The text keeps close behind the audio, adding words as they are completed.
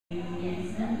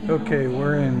Okay,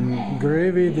 we're in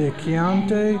Greve de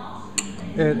Chianti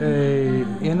at a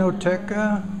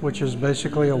Enoteca, which is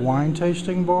basically a wine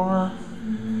tasting bar.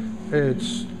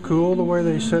 It's cool the way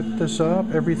they set this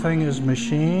up. Everything is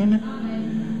machine.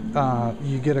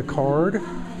 You get a card.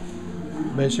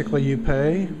 Basically, you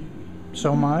pay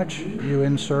so much. You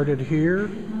insert it here,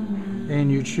 and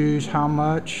you choose how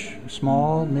much,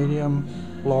 small, medium,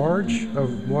 large,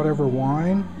 of whatever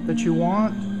wine that you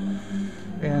want.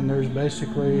 And there's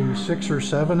basically 6 or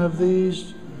 7 of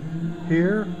these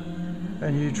here,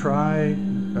 and you try,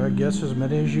 I guess, as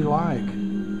many as you like.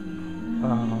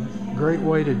 Great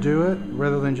way to do it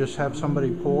rather than just have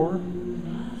somebody pour.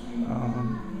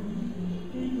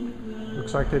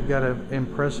 Looks like they've got an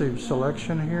impressive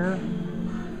selection here,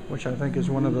 which I think is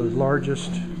one of the largest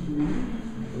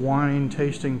wine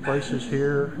tasting places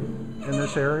here in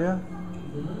this area.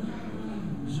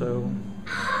 So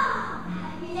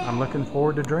I'm looking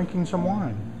forward to drinking some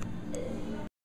wine.